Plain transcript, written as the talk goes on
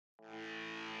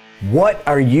What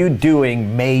are you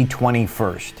doing May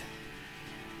 21st?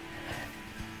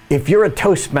 If you're a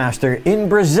Toastmaster in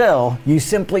Brazil, you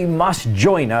simply must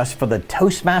join us for the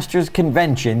Toastmasters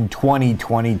Convention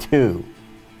 2022.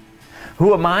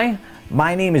 Who am I?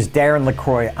 My name is Darren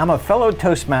LaCroix. I'm a fellow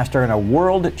Toastmaster and a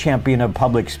world champion of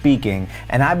public speaking,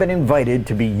 and I've been invited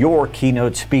to be your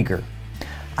keynote speaker.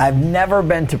 I've never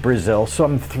been to Brazil, so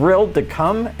I'm thrilled to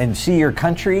come and see your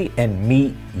country and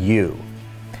meet you.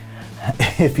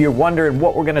 If you're wondering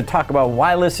what we're going to talk about,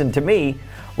 why listen to me?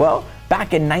 Well,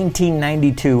 back in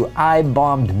 1992, I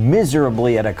bombed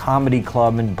miserably at a comedy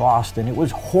club in Boston. It was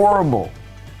horrible.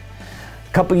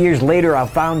 A couple years later, I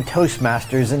found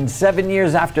Toastmasters, and 7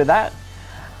 years after that,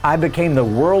 I became the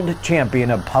world champion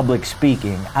of public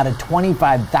speaking out of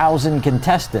 25,000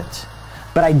 contestants.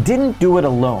 But I didn't do it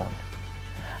alone.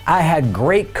 I had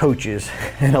great coaches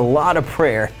and a lot of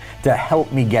prayer to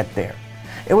help me get there.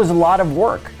 It was a lot of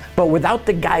work, but without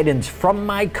the guidance from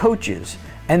my coaches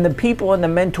and the people and the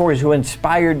mentors who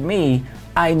inspired me,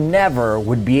 I never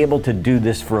would be able to do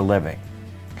this for a living.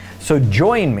 So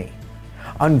join me.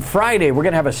 On Friday, we're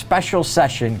going to have a special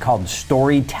session called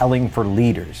Storytelling for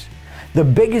Leaders. The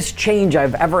biggest change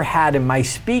I've ever had in my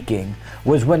speaking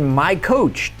was when my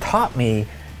coach taught me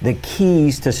the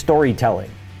keys to storytelling.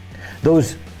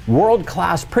 Those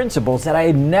world-class principles that I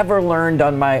had never learned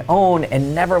on my own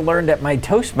and never learned at my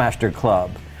Toastmaster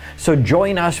Club. So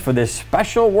join us for this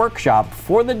special workshop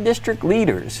for the district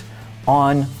leaders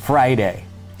on Friday.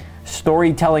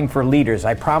 Storytelling for Leaders.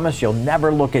 I promise you'll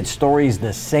never look at stories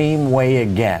the same way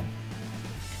again.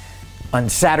 On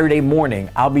Saturday morning,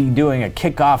 I'll be doing a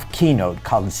kickoff keynote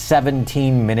called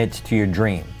 17 Minutes to Your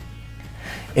Dream.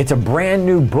 It's a brand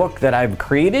new book that I've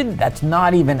created that's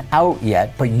not even out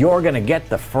yet, but you're going to get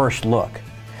the first look.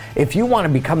 If you want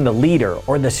to become the leader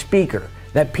or the speaker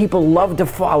that people love to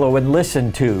follow and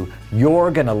listen to,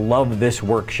 you're going to love this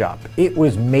workshop. It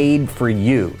was made for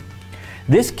you.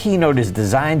 This keynote is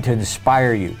designed to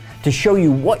inspire you, to show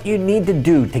you what you need to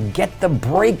do to get the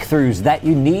breakthroughs that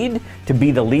you need to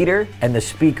be the leader and the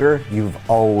speaker you've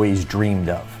always dreamed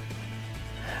of.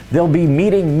 They'll be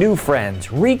meeting new friends,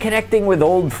 reconnecting with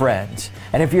old friends.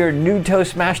 And if you're a new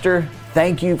Toastmaster,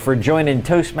 thank you for joining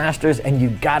Toastmasters, and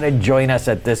you've got to join us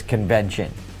at this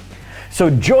convention. So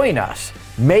join us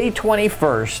May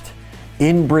 21st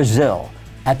in Brazil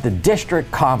at the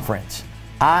district conference.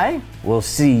 I will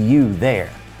see you there.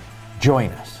 Join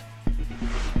us.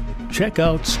 Check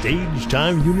out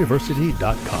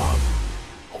StagetimeUniversity.com,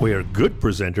 where good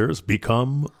presenters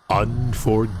become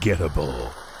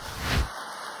unforgettable.